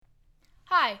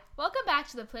Hi, welcome back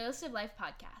to the Playlist of Life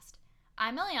podcast.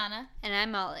 I'm Eliana. And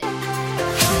I'm Molly.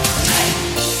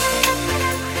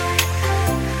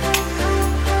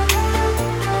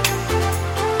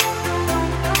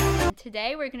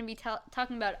 Today we're going to be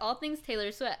talking about all things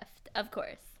Taylor Swift, of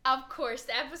course. Of course,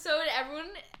 the episode everyone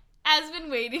has been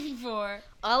waiting for.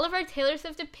 All of our Taylor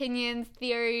Swift opinions,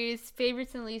 theories,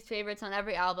 favorites and least favorites on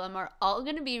every album are all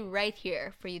going to be right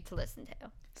here for you to listen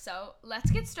to. So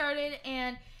let's get started,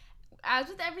 and as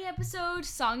with every episode,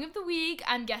 song of the week.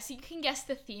 I'm guessing you can guess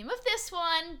the theme of this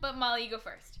one, but Molly, you go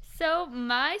first. So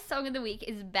my song of the week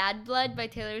is Bad Blood by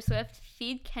Taylor Swift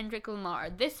feat. Kendrick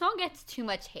Lamar. This song gets too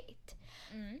much hate.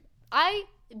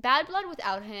 Bad Blood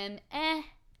without him,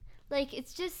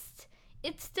 it's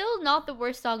still not the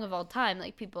worst song of all time,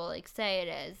 like people say it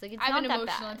is. It's I have not an that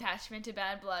emotional bad. attachment to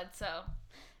Bad Blood, so.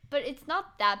 But it's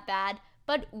not that bad.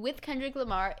 But with Kendrick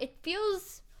Lamar, it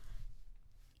feels,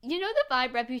 the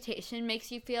vibe Reputation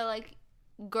makes you feel like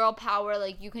girl power,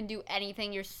 like you can do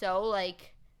anything. You're so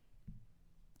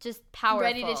just powerful.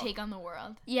 Ready to take on the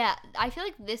world. Yeah, I feel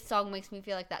like this song makes me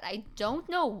feel like that. I don't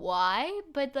know why,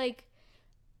 but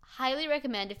highly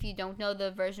recommend if you don't know the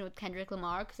version with Kendrick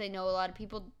Lamar, because I know a lot of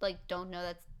people don't know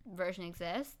that version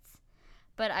exists.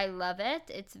 But I love it.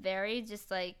 It's very just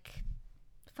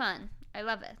fun. I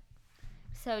love it.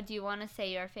 So do you want to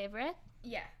say your favorite?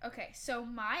 Yeah, okay. So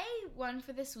my one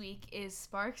for this week is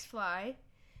Sparks Fly.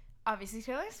 Obviously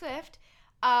Taylor Swift.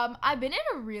 I've been in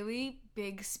a really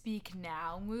big Speak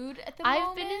Now mood at the moment.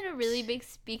 I've been in a really big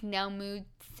Speak Now mood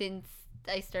since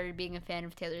I started being a fan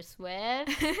of Taylor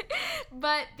Swift.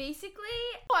 But basically,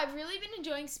 I've really been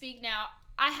enjoying Speak Now.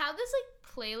 I have this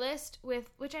playlist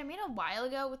which I made a while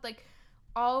ago with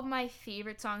all of my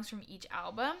favorite songs from each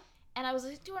album. And I was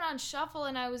doing it on shuffle,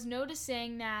 and I was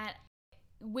noticing that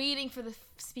waiting for the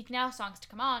Speak Now songs to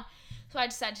come on. So I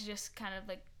decided to just kind of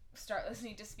start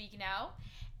listening to Speak Now.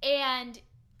 And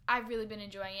I've really been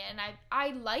enjoying it. And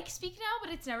I like Speak Now,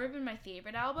 but it's never been my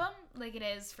favorite album like it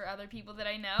is for other people that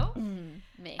I know.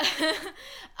 Me.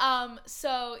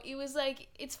 So it was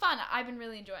it's fun. I've been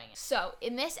really enjoying it. So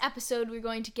in this episode, we're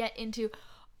going to get into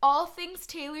all things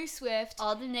Taylor Swift.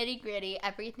 All the nitty gritty,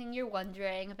 everything you're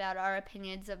wondering about our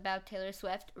opinions about Taylor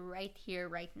Swift right here,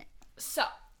 right now. So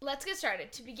let's get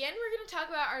started. To begin, we're going to talk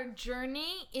about our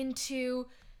journey into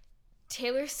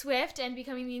Taylor Swift and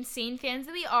becoming the insane fans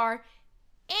that we are,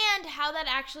 and how that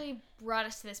actually brought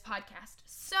us to this podcast.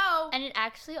 And it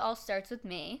actually all starts with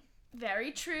me.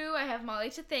 Very true. I have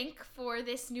Molly to thank for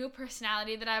this new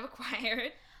personality that I've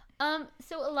acquired.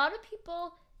 So a lot of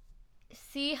people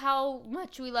see how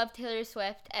much we love Taylor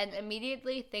Swift and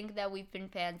immediately think that we've been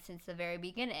fans since the very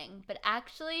beginning. But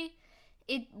actually,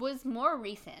 it was more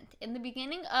recent. In the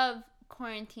beginning of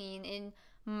quarantine, in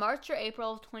March or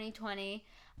April of 2020,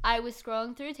 I was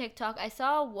scrolling through TikTok. I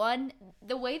saw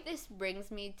the way this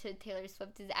brings me to Taylor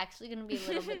Swift is actually going to be a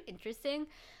little bit interesting.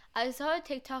 I saw a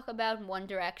TikTok about One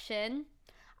Direction.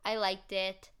 I liked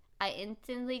it. I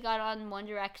instantly got on One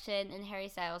Direction and Harry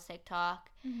Styles TikTok.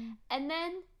 Mm-hmm. And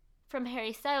then from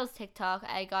Harry Styles TikTok,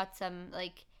 I got some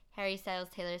Harry Styles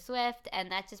Taylor Swift,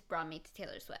 and that just brought me to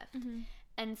Taylor Swift. Mm-hmm.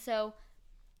 And so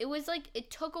it was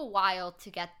it took a while to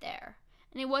get there.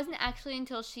 And it wasn't actually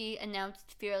until she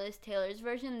announced Fearless Taylor's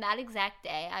version that exact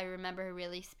day. I remember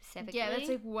really specifically. Yeah,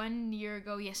 that's 1 year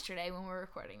ago yesterday when we're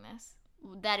recording this.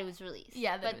 That it was released.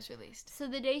 Yeah, that it was released. So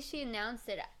the day she announced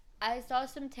it, I saw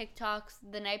some TikToks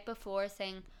the night before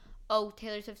saying, oh,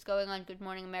 Taylor Swift's going on Good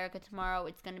Morning America tomorrow.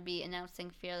 It's going to be announcing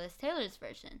Fearless Taylor's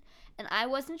version. And I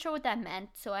wasn't sure what that meant,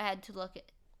 so I had to look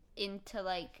into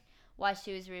why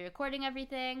she was re-recording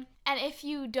everything. And if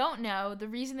you don't know, the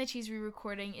reason that she's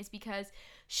re-recording is because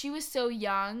she was so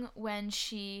young when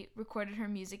she recorded her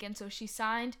music, and so she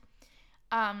signed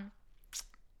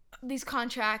these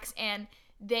contracts, and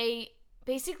they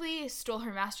basically stole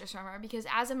her masters from her, because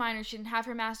as a minor she didn't have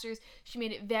her masters. She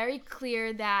made it very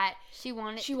clear that she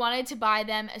wanted to buy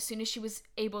them as soon as she was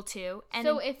able to. And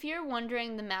so if you're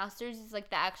wondering, the masters is the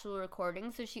actual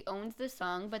recording. So she owns the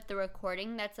song, but the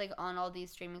recording that's on all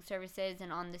these streaming services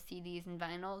and on the CDs and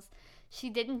vinyls, she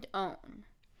didn't own.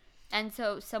 And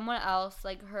so someone else,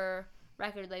 her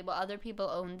record label, other people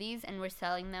own these and were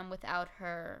selling them without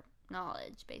her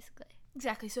knowledge, basically.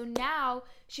 Exactly. So now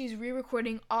she's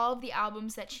re-recording all of the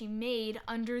albums that she made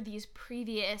under these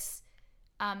previous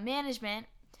management.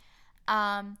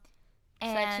 So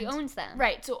that she owns them.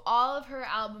 Right. So all of her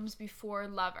albums before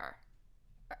Lover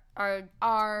are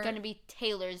going to be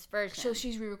Taylor's version. So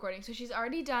she's re-recording. So she's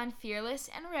already done Fearless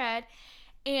and Red,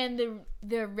 and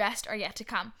the rest are yet to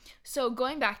come. So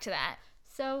going back to that.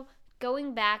 So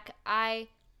going back,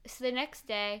 so the next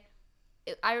day,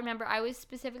 I remember I was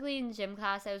specifically in gym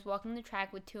class. I was walking the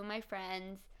track with two of my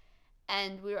friends,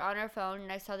 and we were on our phone,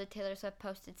 and I saw that Taylor Swift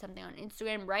posted something on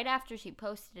Instagram right after she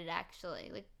posted it, actually,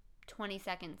 like 20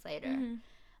 seconds later.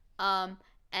 Mm-hmm.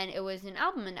 And it was an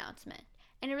album announcement.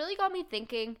 And it really got me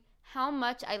thinking how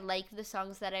much I liked the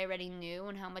songs that I already knew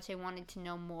and how much I wanted to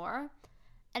know more.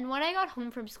 And when I got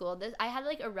home from school, I had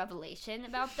like a revelation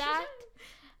about that.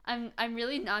 I'm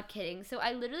really not kidding. So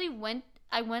I literally went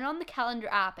on the calendar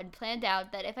app and planned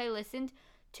out that if I listened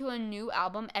to a new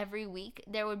album every week,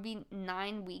 there would be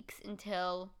 9 weeks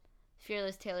until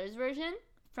Fearless Taylor's version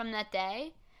from that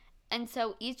day. And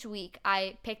so each week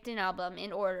I picked an album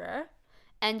in order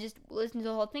and just listened to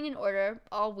the whole thing in order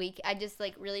all week. I just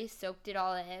like really soaked it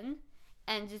all in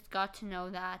and just got to know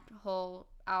that whole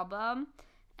album.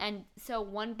 And so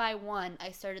one by one,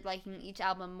 I started liking each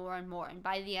album more and more. And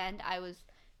by the end, I was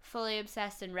fully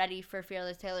obsessed and ready for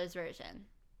Fearless Taylor's version.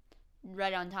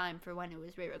 Right on time for when it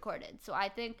was re-recorded. So I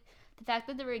think the fact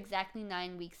that there were exactly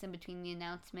 9 weeks in between the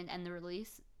announcement and the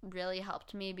release really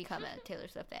helped me become a Taylor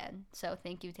Swift fan. So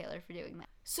thank you, Taylor, for doing that.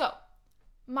 So,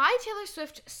 my Taylor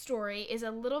Swift story is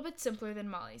a little bit simpler than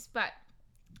Molly's, but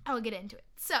I'll get into it.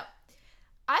 So,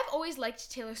 I've always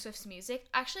liked Taylor Swift's music.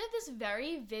 I actually have this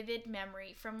very vivid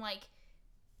memory from like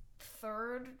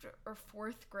 3rd or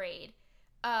 4th grade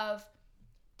of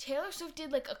Taylor Swift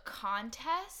did like a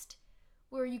contest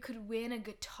where you could win a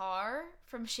guitar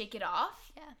from Shake It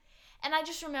Off. Yeah. And I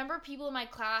just remember people in my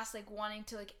class like wanting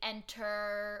to like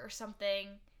enter or something.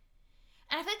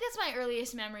 And I think that's my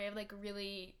earliest memory of like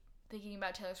really thinking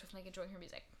about Taylor Swift and like enjoying her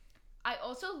music. I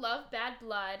also love Bad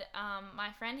Blood.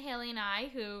 My friend Haley and I,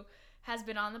 who has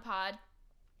been on the pod,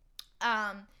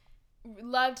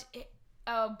 loved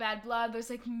Bad Blood. There's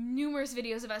like numerous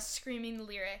videos of us screaming the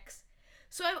lyrics.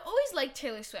 So I've always liked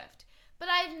Taylor Swift, but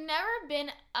I've never been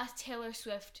a Taylor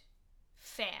Swift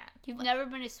fan. You've never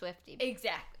been a Swiftie.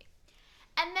 Exactly.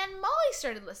 And then Molly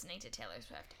started listening to Taylor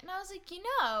Swift, and I was like,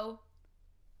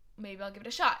 maybe I'll give it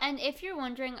a shot. And if you're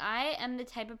wondering, I am the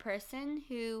type of person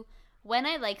who, when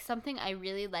I like something, I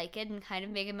really like it and kind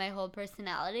of make it my whole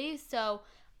personality. So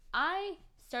I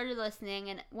started listening,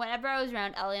 and whenever I was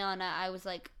around Eliana, I was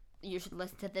like, you should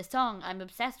listen to this song. I'm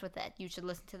obsessed with it. You should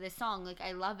listen to this song. Like,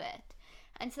 I love it.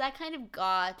 And so that kind of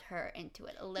got her into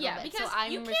it a little bit. Yeah, because so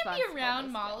I'm you can't be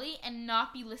around Molly and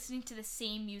not be listening to the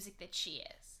same music that she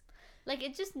is. Like,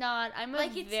 it's just not, I'm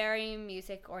a very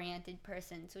music-oriented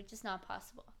person, so it's just not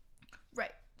possible.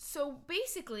 Right. So,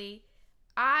 basically,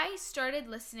 I started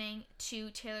listening to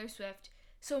Taylor Swift.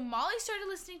 So, Molly started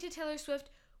listening to Taylor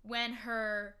Swift when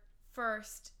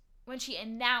she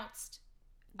announced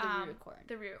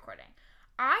the re-recording.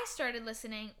 I started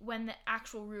listening when the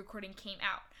actual re-recording came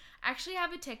out. I actually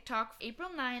have a TikTok, April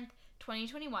 9th,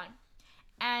 2021,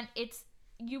 and it's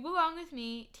You Belong With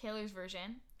Me, Taylor's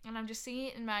version, and I'm just singing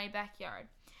it in my backyard.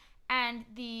 And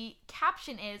the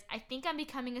caption is, I think I'm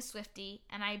becoming a Swiftie,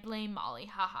 and I blame Molly,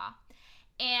 haha.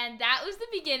 And that was the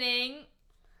beginning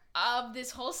of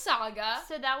this whole saga.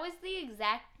 So that was the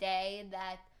exact day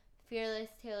that Fearless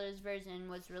Taylor's version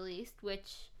was released,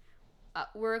 which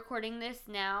we're recording this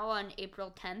now on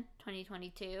April 10th,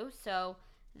 2022. So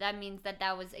that means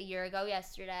that was a year ago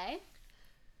yesterday.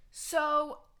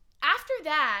 So after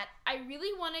that, I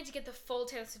really wanted to get the full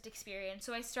Taylor Swift experience.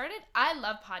 So I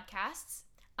love podcasts.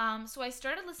 So I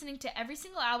started listening to every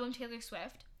single album Taylor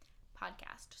Swift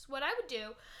podcast. So what I would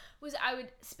do was I would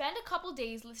spend a couple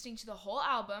days listening to the whole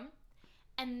album,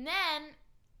 and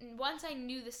then once I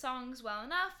knew the songs well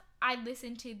enough, I'd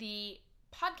listen to the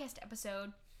podcast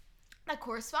episode that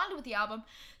corresponded with the album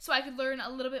so I could learn a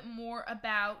little bit more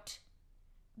about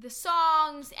the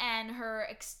songs and her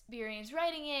experience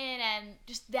writing it and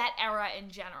just that era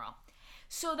in general.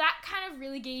 So that kind of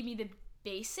really gave me the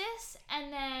basis,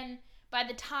 and then by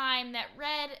the time that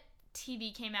Red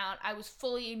TV came out, I was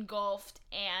fully engulfed,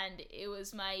 and it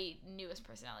was my newest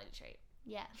personality trait.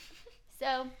 Yeah.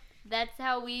 So that's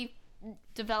how we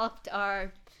developed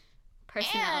our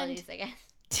personalities, I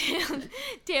guess.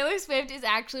 Taylor Swift is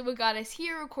actually what got us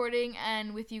here recording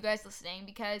and with you guys listening,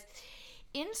 because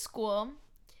in school,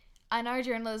 in our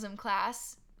journalism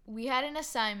class, we had an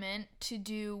assignment to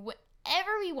do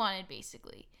whatever we wanted,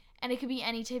 basically, and it could be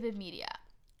any type of media.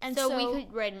 And so we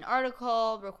could write an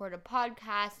article, record a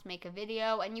podcast, make a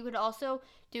video, and you could also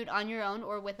do it on your own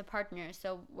or with a partner.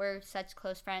 So we're such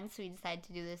close friends, so we decided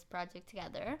to do this project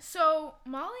together. So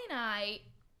Molly and I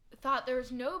thought there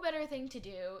was no better thing to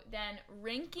do than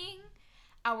ranking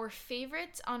our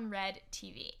favorites on Red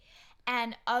TV.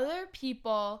 And other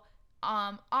people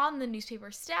on the newspaper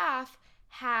staff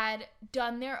had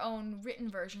done their own written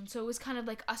version, so it was kind of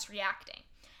like us reacting.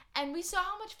 And we saw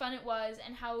how much fun it was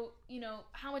and how,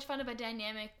 how much fun of a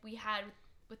dynamic we had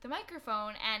with the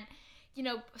microphone. And,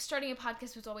 starting a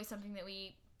podcast was always something that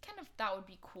we kind of thought would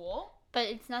be cool. But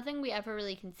it's nothing we ever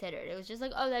really considered. It was just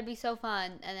like, oh, that'd be so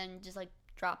fun. And then just, like,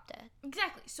 dropped it.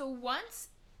 Exactly. So once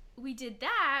we did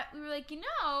that, we were like,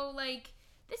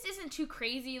 this isn't too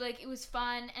crazy. Like, it was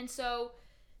fun. And so,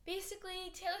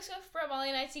 basically, Taylor Swift brought Molly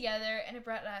and I together, and it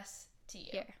brought us to you.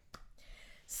 Here.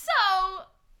 So,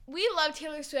 we love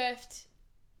Taylor Swift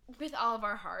with all of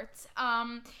our hearts.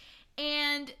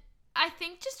 And I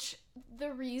think just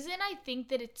the reason I think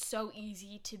that it's so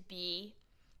easy to be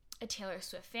a Taylor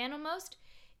Swift fan almost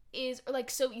is, or like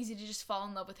so easy to just fall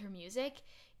in love with her music,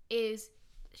 is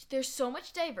there's so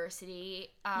much diversity.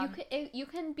 You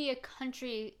can be a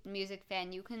country music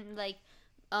fan. You can like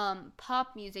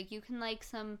pop music. You can like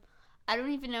some, I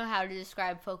don't even know how to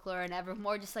describe Folklore and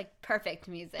Evermore, just like perfect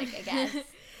music, I guess.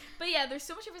 But yeah, there's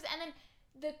so much diversity. And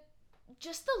then the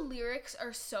lyrics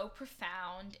are so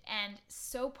profound and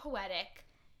so poetic.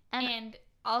 And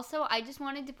also, I just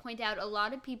wanted to point out, a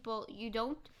lot of people,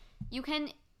 you can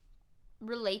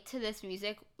relate to this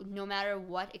music no matter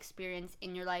what experience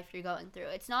in your life you're going through.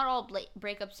 It's not all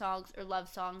breakup songs or love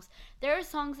songs. There are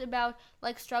songs about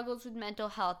like struggles with mental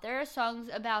health. There are songs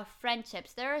about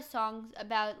friendships. There's a song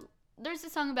about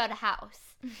a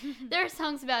house. There are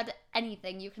songs about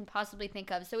anything you can possibly think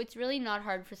of. So it's really not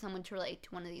hard for someone to relate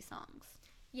to one of these songs.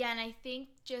 Yeah, and I think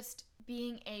just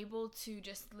being able to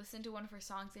just listen to one of her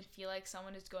songs and feel like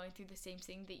someone is going through the same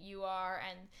thing that you are,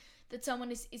 and that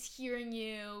someone is hearing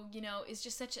you, is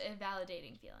just such a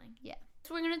validating feeling. Yeah.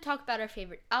 So we're going to talk about our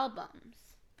favorite albums.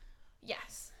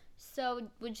 Yes. So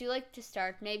would you like to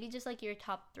start? Maybe just like your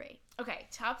top 3. Okay,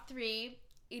 top 3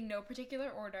 in no particular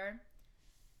order.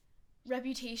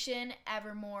 Reputation,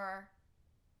 Evermore,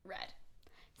 Red.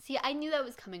 See, I knew that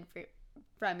was coming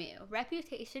from you.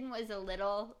 Reputation was a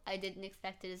little, I didn't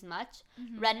expect it as much.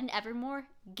 Mm-hmm. Red and Evermore,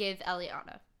 give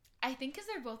Eliana. I think because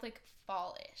they're both like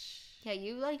fall-ish. Yeah,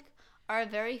 you like are a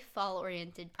very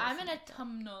fall-oriented person. I'm an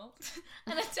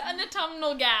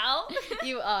autumnal gal.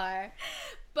 You are.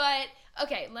 But,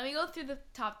 okay, let me go through the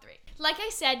top 3. Like I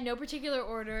said, no particular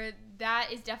order. That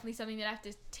is definitely something that I have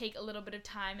to take a little bit of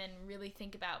time and really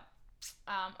think about.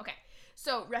 Okay,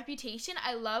 so Reputation.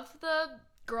 I love the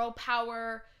girl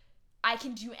power, I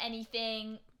can do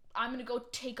anything, I'm gonna go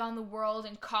take on the world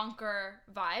and conquer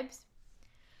vibes.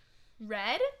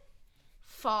 Red,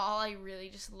 fall, I really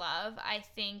just love. I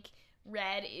think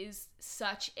Red is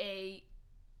such a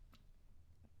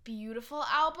beautiful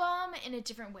album in a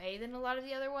different way than a lot of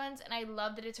the other ones, and I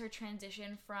love that it's her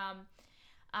transition from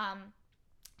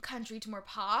country to more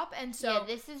pop. And so yeah,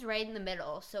 this is right in the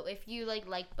middle, so if you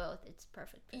like both, it's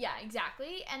perfect. Yeah,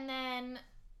 exactly. And then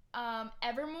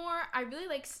Evermore, I really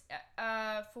like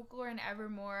Folklore and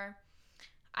Evermore.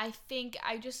 I think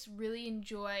I just really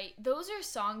enjoy, those are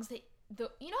songs that how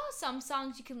some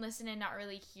songs you can listen and not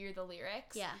really hear the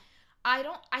lyrics. Yeah,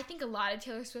 I think a lot of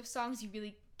Taylor Swift songs you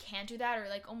really can't do that, or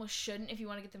like almost shouldn't if you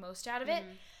want to get the most out of it.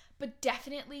 But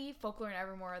definitely Folklore and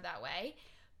Evermore are that way.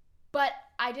 But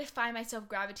I just find myself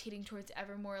gravitating towards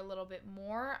Evermore a little bit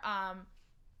more,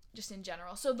 just in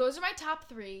general. So those are my top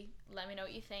 3. Let me know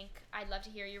what you think. I'd love to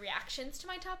hear your reactions to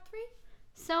my top 3.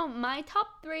 So my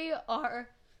top 3 are,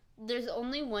 there's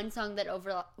only one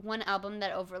album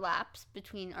that overlaps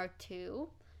between our 2.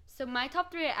 So my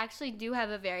top 3, I actually do have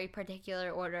a very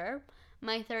particular order.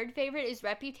 My third favorite is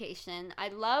Reputation. I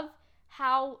love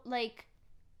how, like,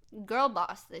 girl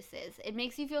boss this is. It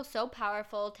makes you feel so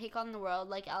powerful, take on the world,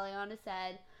 like Eliana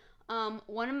said.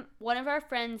 One of our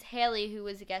friends, Haley, who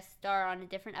was a guest star on a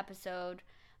different episode,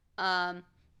 that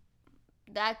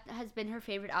has been her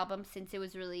favorite album since it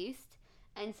was released,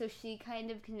 and so she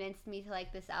kind of convinced me to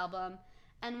like this album.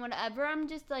 And whenever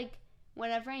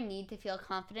I need to feel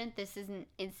confident, this is an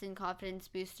instant confidence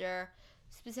booster.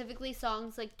 Specifically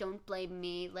songs like Don't Blame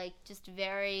Me, like just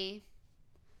very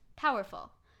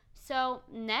powerful. So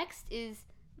next is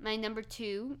my number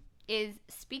 2 is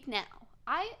Speak Now.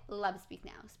 I love Speak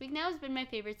Now. Speak Now has been my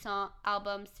favorite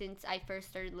album since I first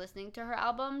started listening to her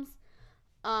albums.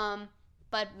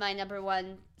 But my number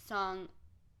one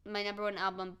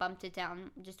album bumped it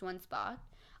down just one spot.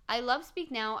 I love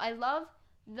Speak Now. I love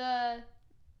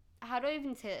how do I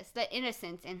even say this? The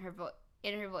innocence in her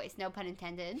voice, no pun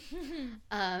intended.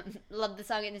 Love the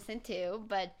song Innocent too,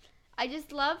 but I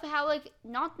just love how, like,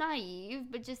 not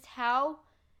naive, but just how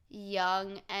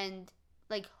young and,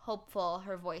 like, hopeful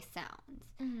her voice sounds.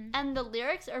 Mm-hmm. And the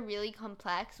lyrics are really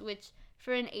complex, which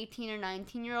for an 18 or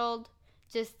 19-year-old,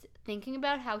 just thinking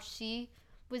about how she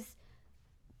was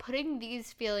putting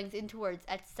these feelings into words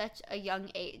at such a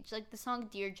young age. Like the song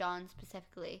Dear John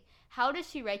specifically. How does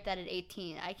she write that at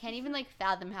 18? I can't even like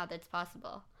fathom how that's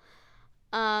possible.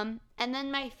 And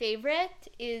then my favorite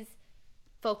is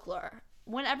Folklore.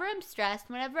 Whenever I'm stressed,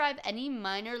 whenever I have any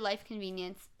minor life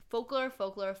convenience, folklore,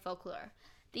 folklore, folklore.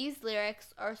 These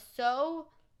lyrics are so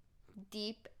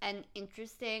deep and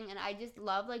interesting, and I just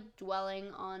love like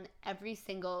dwelling on every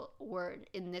single word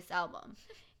in this album.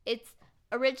 It's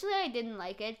originally I didn't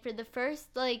like it for the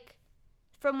first like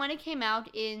from when it came out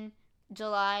in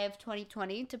July of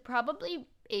 2020 to probably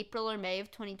April or May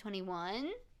of 2021.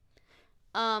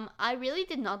 I really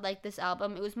did not like this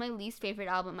album. It was my least favorite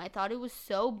album. I thought it was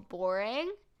so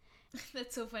boring.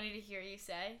 That's so funny to hear you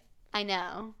say. I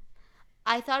know.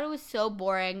 I thought it was so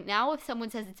boring. Now if someone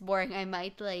says it's boring, I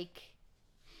might like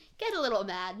get a little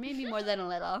mad, maybe more than a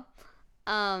little.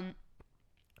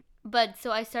 But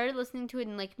so I started listening to it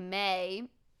in like May,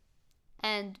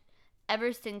 and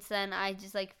ever since then I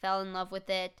just like fell in love with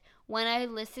it. When I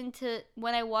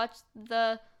watched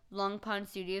the Long Pond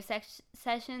studio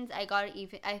sessions,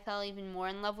 I fell even more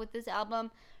in love with this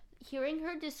album. Hearing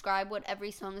her describe what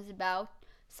every song is about,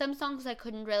 some songs I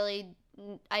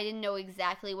didn't know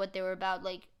exactly what they were about,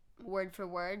 like word for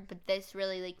word, but this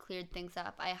really like cleared things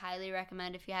up. I highly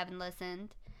recommend if you haven't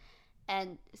listened.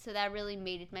 And so that really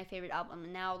made it my favorite album.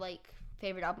 And now like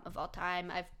favorite album of all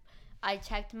time. I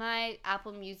checked my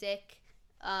Apple Music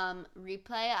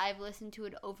replay. I've listened to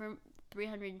it over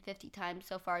 350 times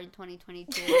so far in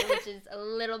 2022, which is a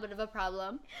little bit of a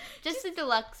problem. Just the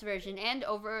deluxe version, and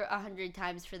over 100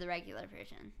 times for the regular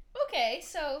version. Okay,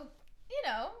 so, you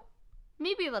know.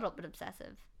 Maybe a little bit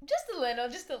obsessive. Just a little.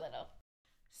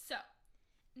 So,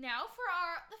 now for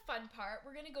the fun part,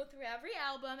 we're going to go through every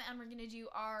album, and we're going to do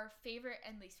our favorite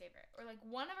and least favorite. Or like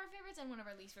one of our favorites and one of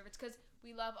our least favorites, because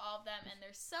we love all of them, and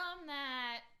there's some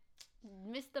that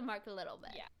missed the mark a little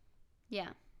bit. Yeah.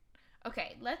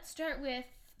 Okay, let's start with,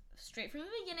 straight from the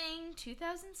beginning,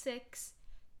 2006,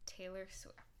 Taylor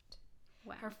Swift.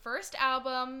 Wow. Her first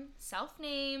album,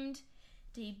 self-named,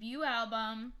 debut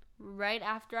album. Right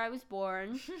after I was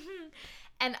born.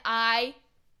 And I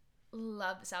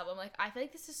love this album. Like, I feel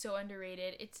like this is so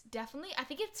underrated. It's definitely, I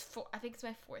think it's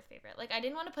my fourth favorite. Like, I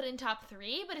didn't want to put it in top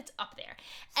 3, but it's up there.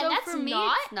 So and that's for me,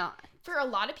 it's not. For a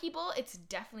lot of people, it's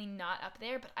definitely not up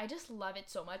there, but I just love it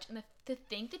so much. And to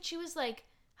think that she was like,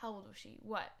 how old was she?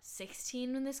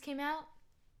 16 when this came out?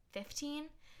 15?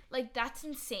 Like, that's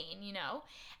insane, you know?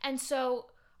 And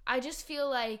so I just feel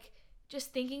like,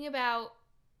 just thinking about,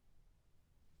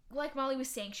 like Molly was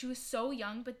saying, she was so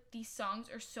young, but these songs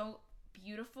are so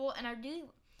beautiful. And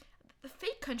the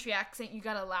fake country accent you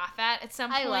gotta laugh at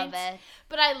some point. I love it.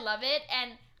 But I love it,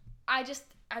 and I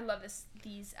love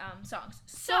these songs.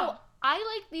 So I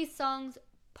like these songs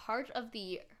part of the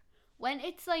year. When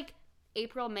it's like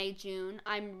April, May, June,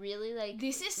 I'm really like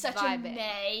this is such vibing. A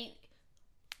May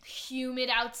humid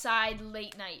outside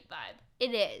late night vibe.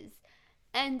 It is.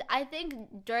 And I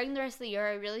think during the rest of the year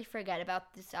I really forget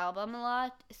about this album a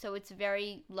lot, so it's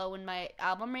very low in my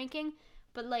album ranking,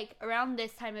 but like around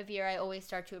this time of year I always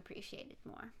start to appreciate it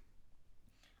more.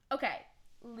 Okay,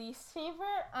 least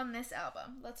favorite on this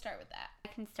album. Let's start with that. I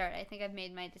can start. I think I've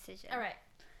made my decision. All right.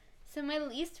 So my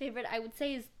least favorite I would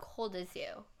say is Cold As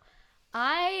You.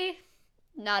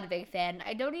 Not a big fan.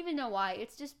 I don't even know why.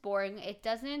 It's just boring. It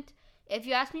doesn't... If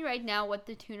you ask me right now what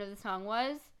the tune of the song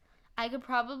was, I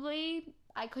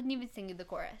couldn't even sing you the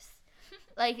chorus.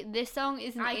 Like, this song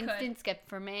is an instant skip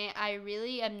for me. I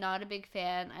really am not a big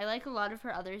fan. I like a lot of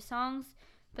her other songs,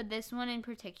 but this one in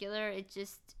particular, it's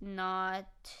just not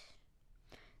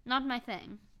my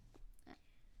thing.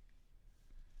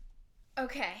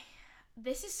 Okay.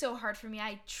 This is so hard for me.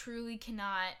 I truly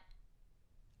cannot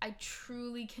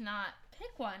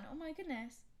pick one. Oh my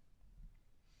goodness.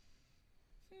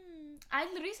 I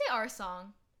literally say Our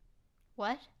Song.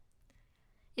 What?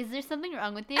 Is there something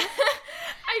wrong with you?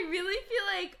 I really feel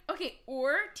like, okay,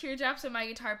 or Teardrops on My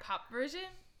Guitar pop version.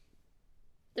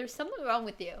 There's something wrong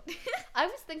with you. I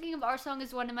was thinking of Our Song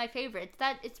as one of my favorites.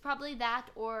 It's probably that,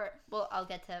 or, well, I'll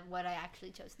get to what I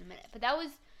actually chose in a minute. But that was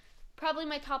probably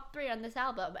my top 3 on this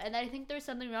album, and I think there's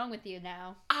something wrong with you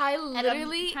now. And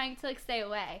I'm trying to like stay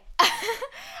away.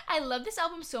 I love this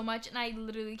album so much, and I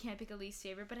literally can't pick a least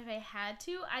favorite, but if I had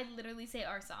to, I'd literally say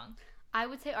Our Song. I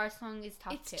would say Our Song is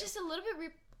top 2. It's just a little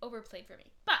bit overplayed for me.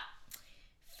 But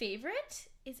favorite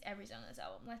is every song on this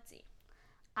album. Let's see.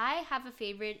 I have a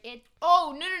favorite.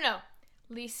 Oh, no.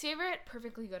 Least favorite,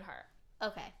 Perfectly Good Heart.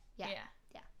 Okay. Yeah.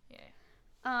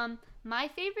 My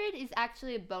favorite is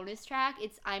actually a bonus track.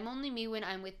 It's I'm Only Me When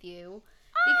I'm With You.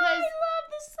 Because I love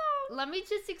this song. Let me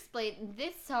just explain.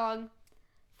 This song,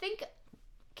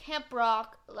 Camp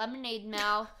Rock, Lemonade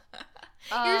Mouth.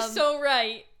 You're so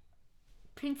right.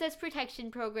 Princess Protection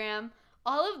Program.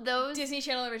 All of those Disney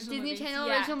Channel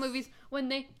original movies. When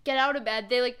they get out of bed,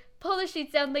 they like pull the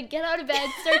sheets down, they get out of bed,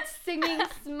 start singing,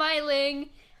 smiling,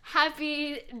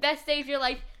 happy, best day of your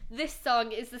life. This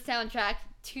song is the soundtrack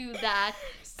to that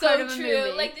part of a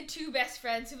movie. Like the two best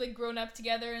friends who've like grown up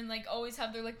together and like always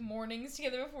have their like mornings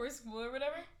together before school or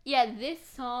whatever. Yeah, this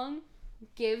song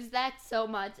gives that so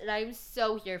much, and I'm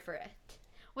so here for it.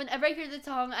 Whenever I hear the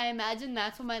song, I imagine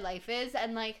that's what my life is,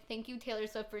 and like, thank you Taylor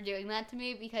Swift for doing that to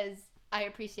me because I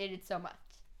appreciate it so much.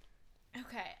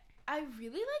 Okay, I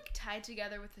really like Tied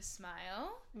Together with a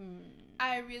Smile.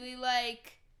 I really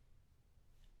like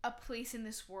A Place in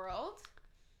This World.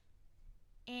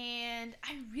 And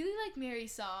I really like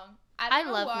Mary's song. I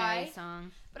love Mary's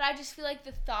song. But I just feel like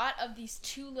the thought of these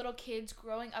two little kids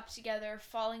growing up together,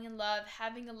 falling in love,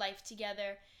 having a life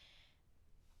together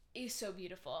is so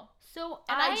beautiful. So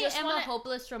I am a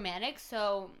hopeless romantic,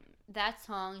 so that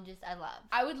song I love.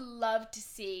 I would love to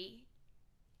see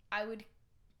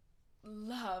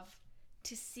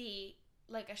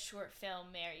like a short film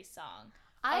Mary's song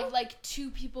of like two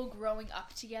people growing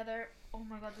up together. Oh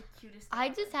my god, the cutest thing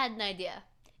ever. Just had an idea.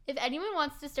 If anyone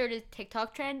wants to start a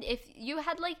TikTok trend, if you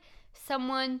had like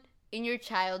someone in your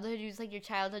childhood who's like your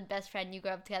childhood best friend, you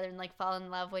grow up together and like fall in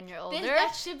love when you're older.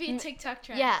 That should be a TikTok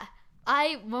trend. Yeah.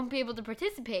 I won't be able to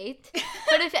participate,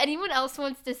 but if anyone else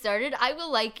wants to start it, I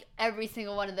will like every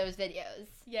single one of those videos.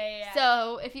 Yeah.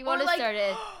 So if you want to start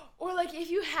it, or like if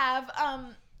you have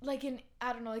like an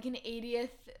 80th.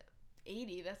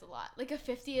 80, that's a lot. Like a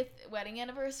 50th wedding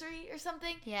anniversary or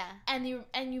something. Yeah. And you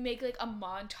make like a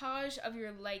montage of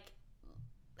your like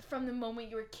from the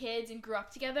moment you were kids and grew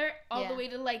up together all the way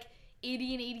to like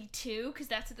 80 and 82 because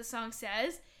that's what the song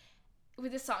says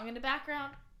with the song in the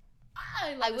background.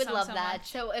 I would love that.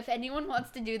 Much. So if anyone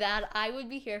wants to do that, I would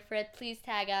be here for it. Please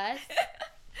tag us.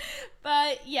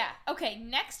 But yeah, okay.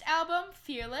 Next album,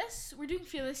 Fearless. We're doing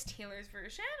Fearless Taylor's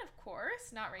version, of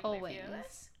course, not regular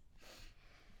Fearless.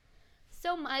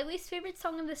 So my least favorite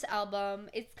song on this album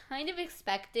is kind of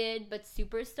expected, but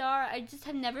Superstar. I just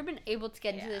have never been able to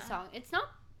get into this song. It's not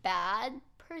bad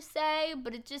per se,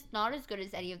 but it's just not as good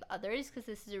as any of the others because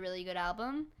this is a really good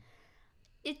album.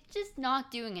 It's just not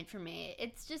doing it for me.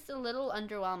 It's just a little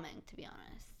underwhelming, to be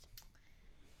honest.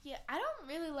 Yeah, I don't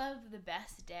really love The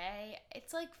Best Day.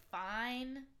 It's like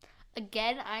fine.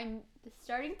 Again, I'm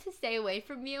starting to stay away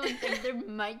from you and think there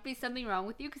might be something wrong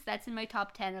with you because that's in my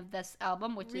top 10 of this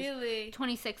album, which is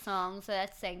 26 songs, so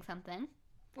that's saying something.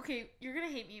 Okay, you're going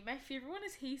to hate me. My favorite one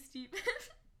is Hey Stephen.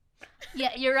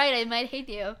 Yeah, you're right. I might hate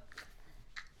you.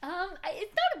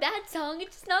 It's not a bad song.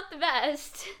 It's just not the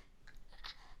best.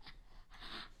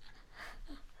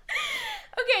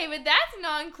 Okay, but that's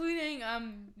not including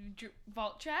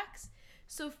vault tracks.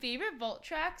 So favorite vault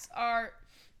tracks are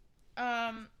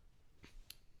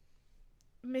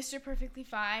Mr. Perfectly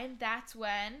Fine, That's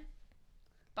When,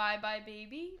 Bye Bye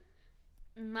Baby,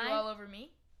 You All Over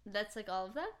Me. That's like all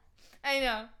of that? I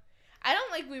know. I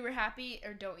don't like We Were Happy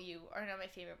or Don't You are not my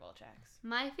favorite vault tracks.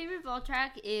 My favorite vault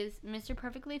track is Mr.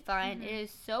 Perfectly Fine. Mm-hmm. It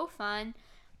is so fun.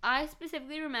 I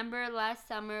specifically remember last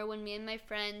summer when me and my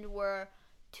friend were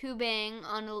tubing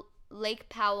on Lake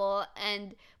Powell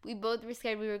and we both were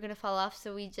scared we were going to fall off,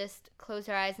 so we just closed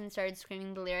our eyes and started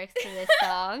screaming the lyrics to this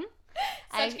song.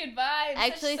 Such good vibes.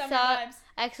 I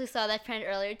actually saw that trend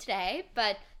earlier today,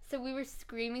 but so we were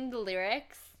screaming the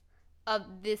lyrics of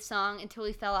this song until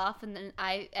we fell off, and then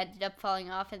I ended up falling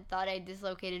off and thought I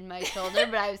dislocated my shoulder,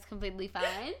 but I was completely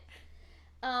fine.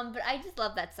 But I just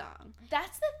love that song.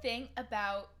 That's the thing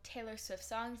about Taylor Swift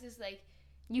songs is like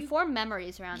you form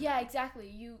memories around them. Yeah, exactly.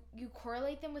 You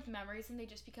correlate them with memories and they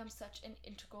just become such an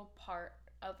integral part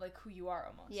of like who you are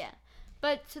almost. Yeah.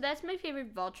 But so that's my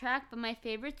favorite vault track, but my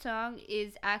favorite song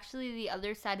is actually The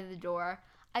Other Side of the Door.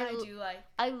 I do like.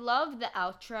 I love the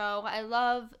outro. I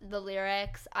love the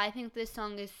lyrics. I think this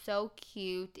song is so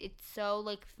cute. It's so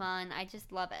like fun. I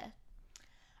just love it.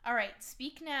 All right,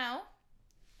 Speak Now,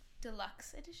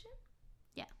 Deluxe Edition.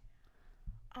 Yeah.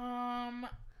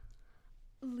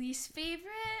 Least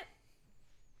favorite?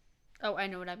 Oh, I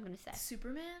know what I'm going to say.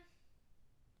 Superman?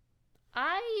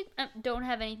 I don't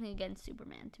have anything against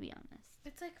Superman, to be honest.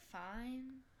 It's like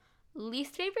fine.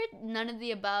 Least favorite? None of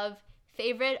the above.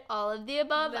 Favorite? All of the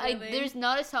above. There's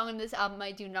not a song in this album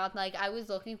I do not like. I was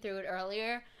looking through it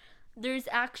earlier. There's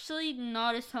actually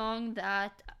not a song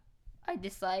that I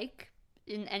dislike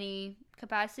in any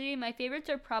capacity. My favorites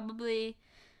are probably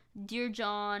Dear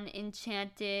John,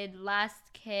 Enchanted,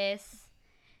 Last Kiss.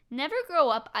 Never Grow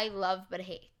Up, I love but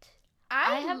hate.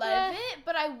 I love it,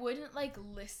 but I wouldn't like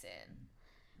listen.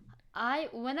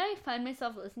 When I find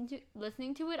myself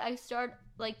listening to it, I start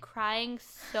like crying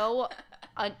so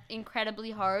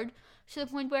incredibly hard to the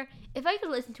point where if I could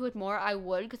listen to it more, I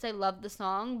would because I love the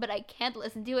song, but I can't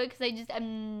listen to it because I just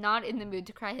am not in the mood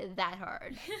to cry that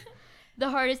hard. The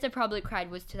hardest I probably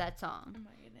cried was to that song. Oh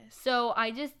my goodness. So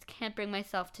I just can't bring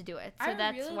myself to do it. So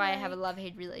that's really why I have a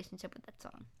love-hate relationship with that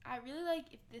song. I really like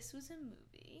if this was a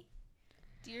movie.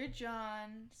 Dear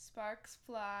John, Sparks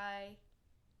Fly.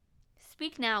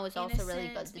 Speak Now is also really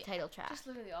good, Innocent. the title track. Just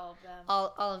literally all of them.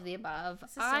 All of the above.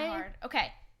 This is so hard.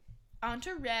 Okay. On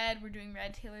to Red. We're doing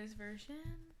Red Taylor's version.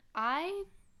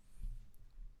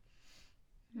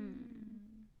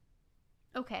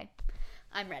 Okay.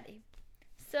 I'm ready.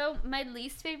 So, my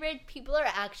least favorite, people are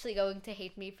actually going to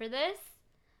hate me for this.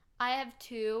 I have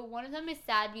two. One of them is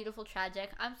Sad, Beautiful,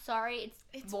 Tragic. I'm sorry,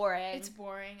 it's boring. It's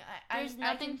boring. There's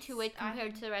nothing to it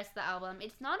compared to the rest of the album.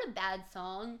 It's not a bad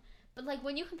song, but like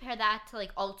when you compare that to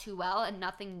like All Too Well and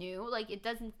Nothing New, like it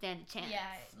doesn't stand a chance. Yeah,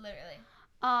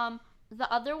 literally. The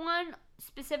other one,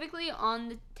 specifically on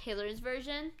the Taylor's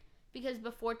version, because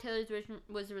before Taylor's version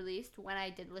was released, when I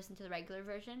did listen to the regular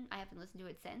version, I haven't listened to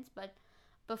it since, but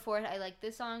before it, I liked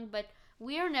this song, but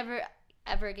We Are Never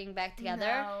Ever Getting Back Together.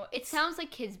 No, it sounds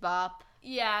like Kids Bop.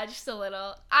 Yeah, just a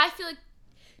little. I feel like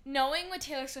knowing what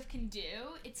Taylor Swift can do,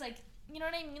 it's like, you know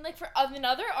what I mean? Like for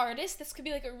another artist, this could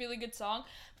be like a really good song.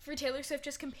 For Taylor Swift,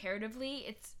 just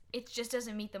comparatively, it just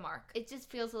doesn't meet the mark. It just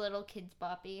feels a little Kids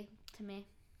Boppy to me.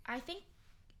 I think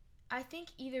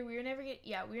either We're Never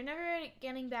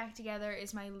Getting Back Together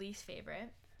is my least favorite.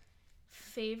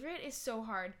 Favorite is so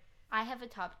hard. I have a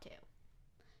top two.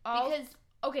 All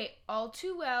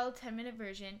Too Well, 10-minute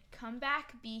version, Come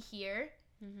Back, Be Here,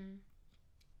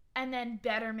 and then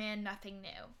Better Man, Nothing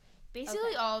New.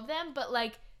 Basically all of them, but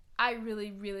like I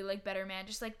really, really like Better Man.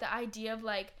 Just like the idea of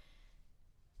like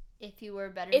if you were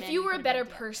a better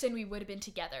person, we would have been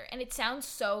together. And it sounds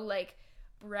so like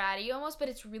bratty almost, but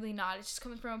it's really not. It's just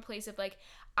coming from a place of like,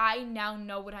 I now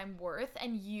know what I'm worth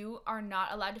and you are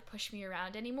not allowed to push me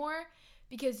around anymore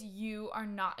because you are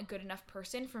not a good enough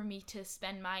person for me to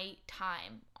spend my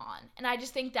time on. And I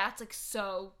just think that's like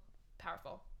so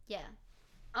powerful. Yeah.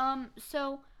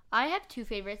 So I have two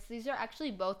favorites. These are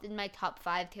actually both in my top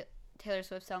 5 Taylor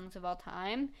Swift songs of all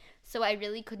time. So I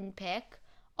really couldn't pick.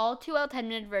 All Too Well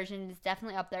 10-minute version is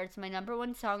definitely up there. It's my number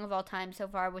 1 song of all time so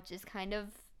far, which is kind of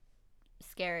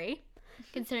scary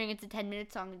considering it's a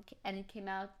 10-minute song and it came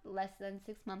out less than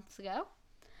 6 months ago.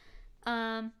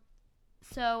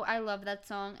 So I love that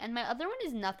song. And my other one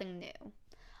is Nothing New.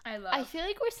 I feel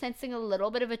like we're sensing a little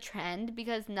bit of a trend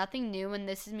because Nothing New and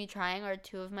This Is Me Trying are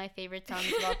 2 of my favorite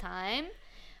songs of all time.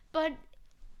 But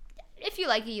if you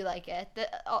like it, you like it.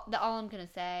 All I'm going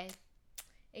to say.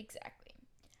 Exactly.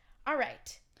 All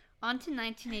right. On to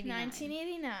 1989.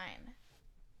 1989.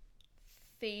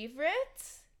 Favorite?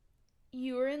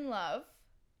 You Were in Love.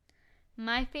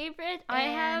 My favorite,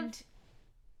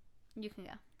 you can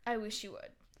go. I Wish You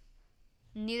Would.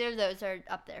 Neither of those are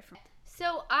up there for me.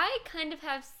 So I kind of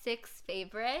have 6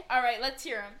 favorites. All right, let's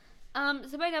hear them.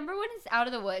 So my number 1 is Out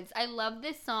of the Woods. I love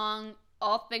this song.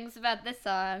 All things about this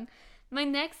song. My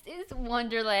next is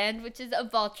Wonderland, which is a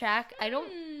vault track. Not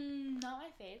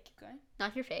my fave. Keep going.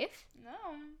 Not your fave? No.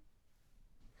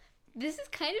 This is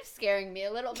kind of scaring me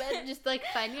a little bit, just like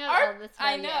finding out all this about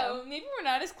I know. you. Maybe we're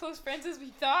not as close friends as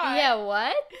we thought. Yeah,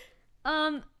 what?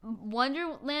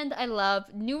 Wonderland I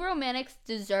love. New Romantics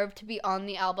deserve to be on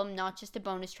the album, not just a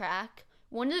bonus track.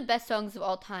 One of the best songs of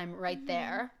all time right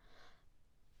there.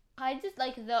 I just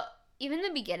like even the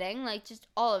beginning, like just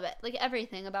all of it, like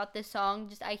everything about this song,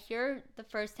 just I hear the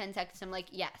first 10 seconds, I'm like,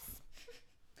 yes.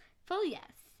 Full yes.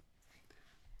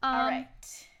 All right.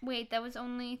 Wait, that was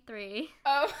only 3.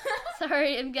 Oh.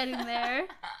 Sorry, I'm getting there.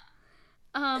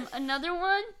 Another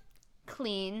one,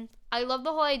 Clean. I love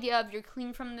the whole idea of you're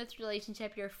clean from this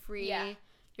relationship, you're free. Yeah.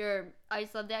 I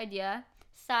just love the idea.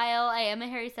 Style, I am a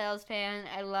Harry Styles fan.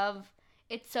 I love,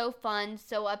 it's so fun,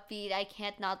 so upbeat, I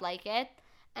can't not like it.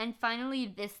 And finally,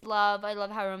 This Love. I love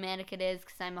how romantic it is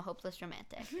because I'm a hopeless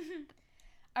romantic.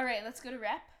 All right, let's go to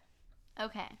rep.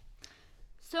 Okay.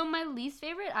 So my least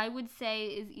favorite, I would say,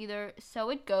 is either So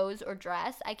It Goes or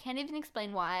Dress. I can't even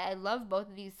explain why. I love both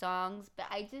of these songs, but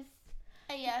I just...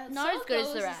 not as good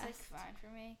as the rest. Is fine for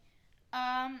me.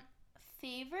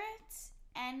 Favorites?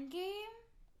 Endgame?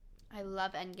 I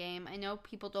love Endgame. I know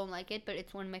people don't like it, but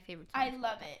it's one of my favorite songs. I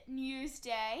love it. New Year's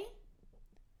Day?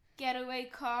 Getaway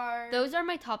Car? Those are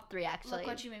my top 3, actually. Look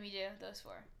What You Made Me Do, those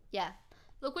 4. Yeah.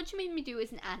 Look What You Made Me Do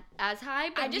isn't as high,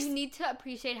 but you need to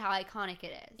appreciate how iconic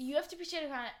it is. You have to appreciate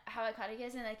how iconic it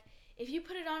is, and like if you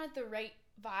put it on at the right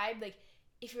vibe, like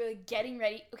if you're like getting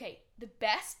ready, okay, the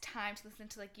best time to listen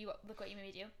to like you look what you made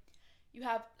me do. You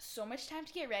have so much time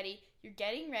to get ready. You're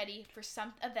getting ready for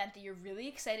some event that you're really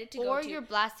excited to go to. Or you're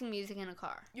blasting music in a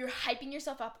car. You're hyping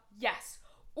yourself up. Yes.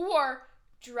 Or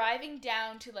driving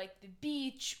down to like the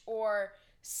beach or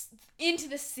into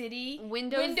the city.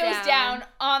 Windows down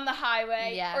on the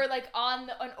highway. Yeah. Or like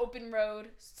on an open road.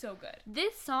 So good.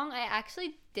 This song I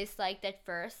actually disliked at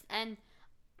first, and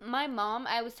my mom,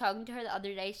 I was talking to her the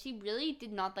other day, she really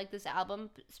did not like this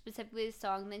album, specifically this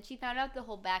song. Then she found out the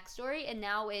whole backstory, and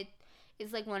now it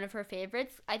is like one of her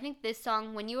favorites. I think this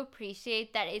song, when you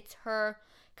appreciate that it's her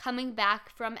coming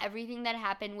back from everything that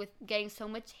happened with getting so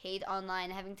much hate online,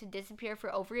 having to disappear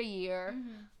for over a year,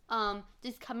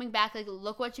 just coming back, like,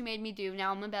 look what you made me do.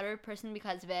 Now I'm a better person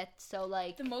because of it. So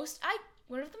like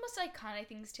one of the most iconic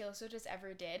things Taylor Swift has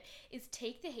ever did is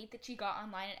take the hate that she got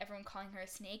online and everyone calling her a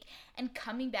snake and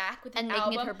coming back with an album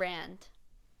making it her brand.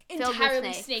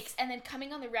 Entirely snakes, and then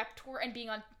coming on the rep tour and being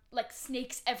on like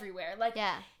snakes everywhere. Like,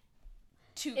 yeah.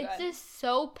 Too good. It's just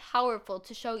so powerful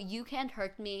to show you can't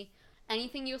hurt me.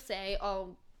 Anything you'll say,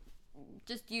 I'll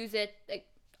just use it like,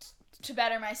 to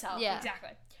better myself. Yeah.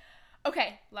 Exactly.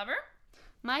 Okay, Lover?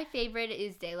 My favorite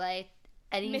is Daylight.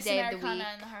 Any Miss day Americana of the week.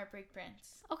 and the Heartbreak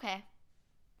Prince. Okay.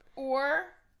 Or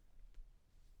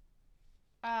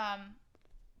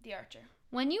The Archer.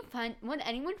 When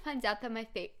anyone finds out that my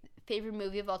favorite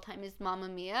movie of all time is Mamma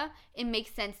Mia, it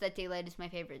makes sense that Daylight is my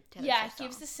favorite Taylor Swift song. It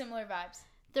gives the similar vibes.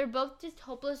 They're both just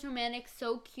hopeless romantic,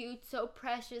 so cute, so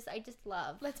precious. I just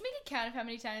love. Let's make a count of how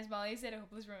many times Molly said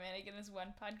hopeless romantic in this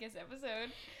one podcast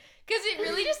episode. Because it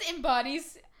really just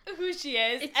embodies who she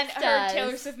is her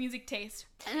Taylor Swift music taste.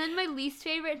 And then my least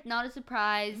favorite, not a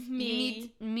surprise.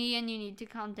 Me and You Need to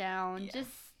Calm Down. Yeah.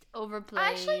 Just overplayed. I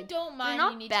actually don't mind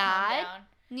not You Need bad. to Calm Down.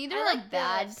 Neither I are like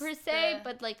bad per se,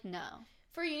 but like no.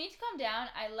 For You Need to Calm Down,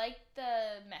 I like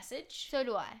the message. So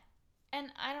do I. And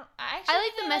I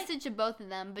like the message of both of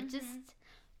them, but just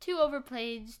too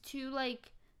overplayed, too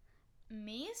like.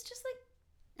 Me is just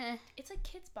like, it's like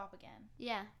Kids Bop again.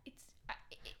 Yeah.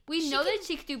 We know that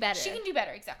she could do better. She can do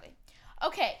better, exactly.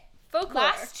 Okay, Folklore.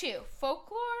 Last two.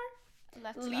 Folklore.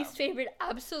 Least favorite,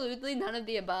 absolutely none of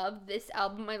the above. This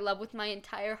album I love with my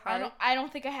entire heart. I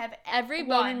don't think I have every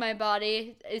bone in my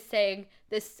body is saying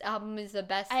this album is the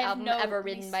best album ever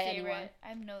written by anyone. I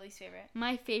have no least favorite.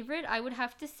 My favorite, I would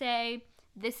have to say,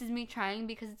 This Is Me Trying,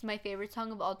 because it's my favorite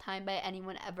song of all time by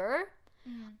anyone ever.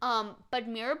 But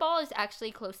Mirrorball is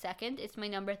actually close second. It's my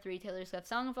number 3 Taylor Swift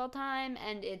song of all time,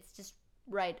 and it's just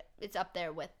right. It's up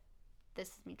there with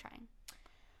This Is Me Trying.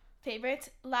 Favorites,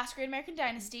 Last Great American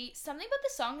Dynasty. Something about the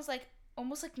song is like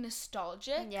almost like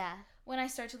nostalgic. Yeah. When I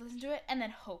start to listen to it, and then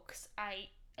Hoax. I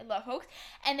love Hoax,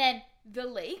 and then The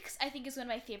Lakes. I think is one of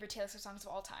my favorite Taylor Swift songs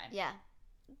of all time. Yeah.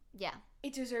 Yeah.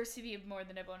 It deserves to be more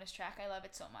than a bonus track. I love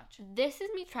it so much. This Is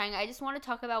Me Trying. I just want to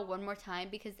talk about one more time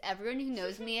because everyone who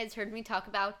knows me has heard me talk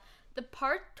about the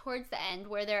part towards the end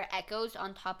where there are echoes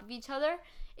on top of each other.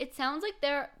 It sounds like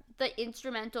the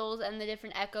instrumentals and the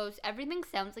different echoes. Everything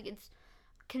sounds like it's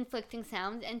conflicting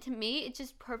sounds, and to me it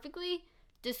just perfectly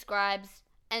describes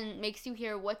and makes you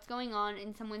hear what's going on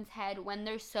in someone's head when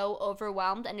they're so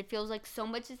overwhelmed and it feels like so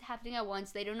much is happening at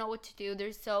once. They don't know what to do.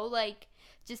 They're so like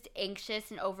just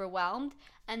anxious and overwhelmed,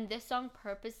 and this song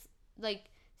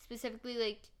specifically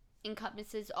like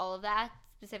encompasses all of that,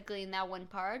 specifically in that one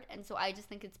part. And so I just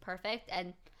think it's perfect,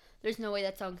 and there's no way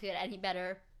that song could get any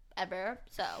better ever.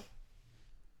 So,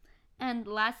 and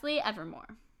lastly, Evermore.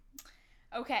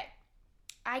 Okay,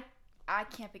 I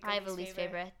can't pick. I have a least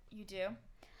favorite. You do?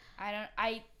 I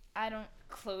don't.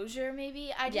 Closure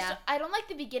maybe. I don't like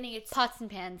the beginning. It's Pots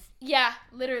and Pans. Yeah,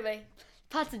 literally.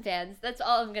 Pots and Pans. That's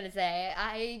all I'm gonna say.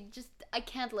 I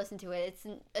can't listen to it. It's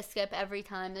a skip every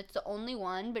time. That's the only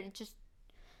one, but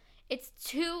it's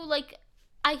too like.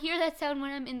 I hear that sound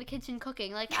when I'm in the kitchen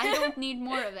cooking. Like I don't need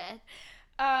more of it.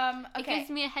 Okay. It gives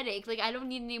me a headache. Like I don't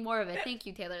need any more of it. Thank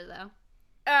you, Taylor. Though.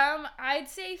 I'd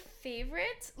say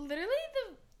favorites. Literally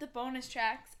the bonus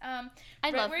tracks. I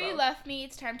Right love Where both. You Left Me,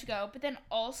 It's Time to Go. But then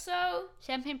also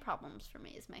Champagne Problems for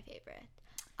me is my favorite.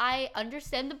 I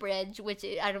understand the bridge, which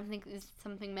I don't think is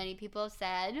something many people have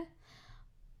said.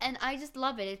 And I just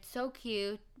love it. It's so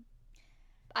cute.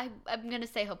 I'm going to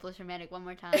say Hopeless Romantic one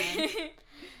more time.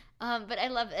 But I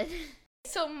love it.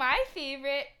 So my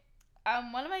favorite,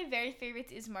 one of my very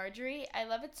favorites is Marjorie. I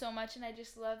love it so much, and I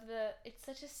just love it's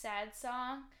such a sad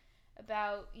song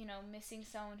about, missing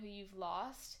someone who you've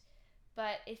lost.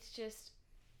 But it's just,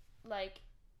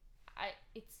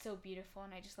 it's so beautiful,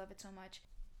 and I just love it so much.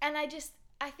 And I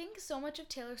think so much of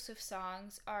Taylor Swift's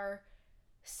songs are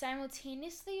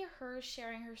simultaneously her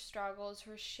sharing her struggles,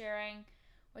 her sharing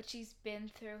what she's been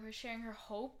through, her sharing her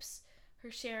hopes,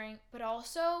 her sharing, but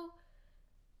also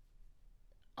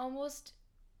almost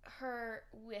her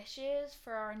wishes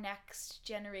for our next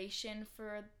generation,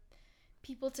 for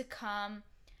people to come.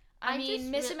 I mean,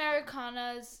 Miss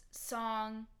Americana's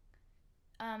song,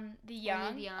 Only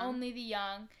the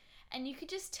Young. And you could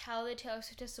just tell that Taylor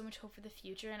Swift has so much hope for the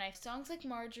future. And I have songs like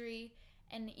Marjorie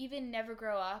and even Never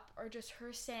Grow Up, or just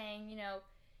her saying, you know,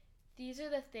 these are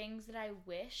the things that I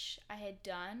wish I had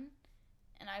done,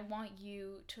 and I want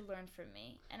you to learn from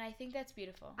me. And I think that's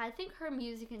beautiful. I think her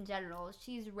music in general,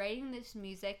 she's writing this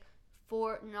music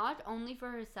for not only for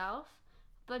herself,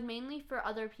 but mainly for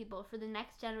other people, for the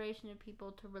next generation of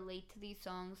people to relate to these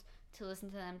songs, to listen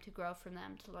to them, to grow from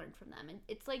them, to learn from them. And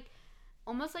it's like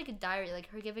almost like a diary, like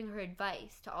her giving her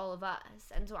advice to all of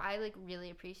us. And so I like really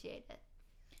appreciate it.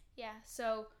 Yeah,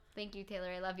 so thank you, Taylor.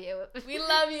 I love you. We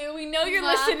love you. We know you're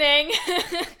listening.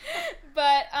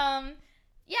 But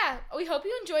yeah, we hope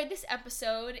you enjoyed this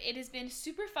episode. It has been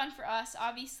super fun for us.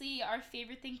 Obviously, our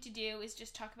favorite thing to do is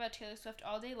just talk about Taylor Swift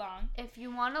all day long. If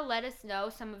you want to let us know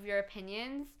some of your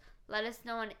opinions, let us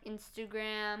know on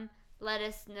Instagram. Let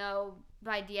us know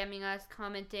by DMing us,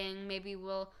 commenting. Maybe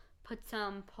we'll put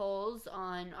some polls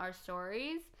on our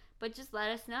stories. But just let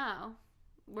us know.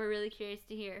 We're really curious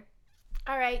to hear.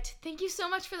 All right. Thank you so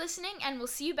much for listening, and we'll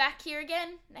see you back here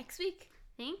again next week.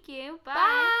 Thank you. Bye.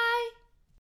 Bye.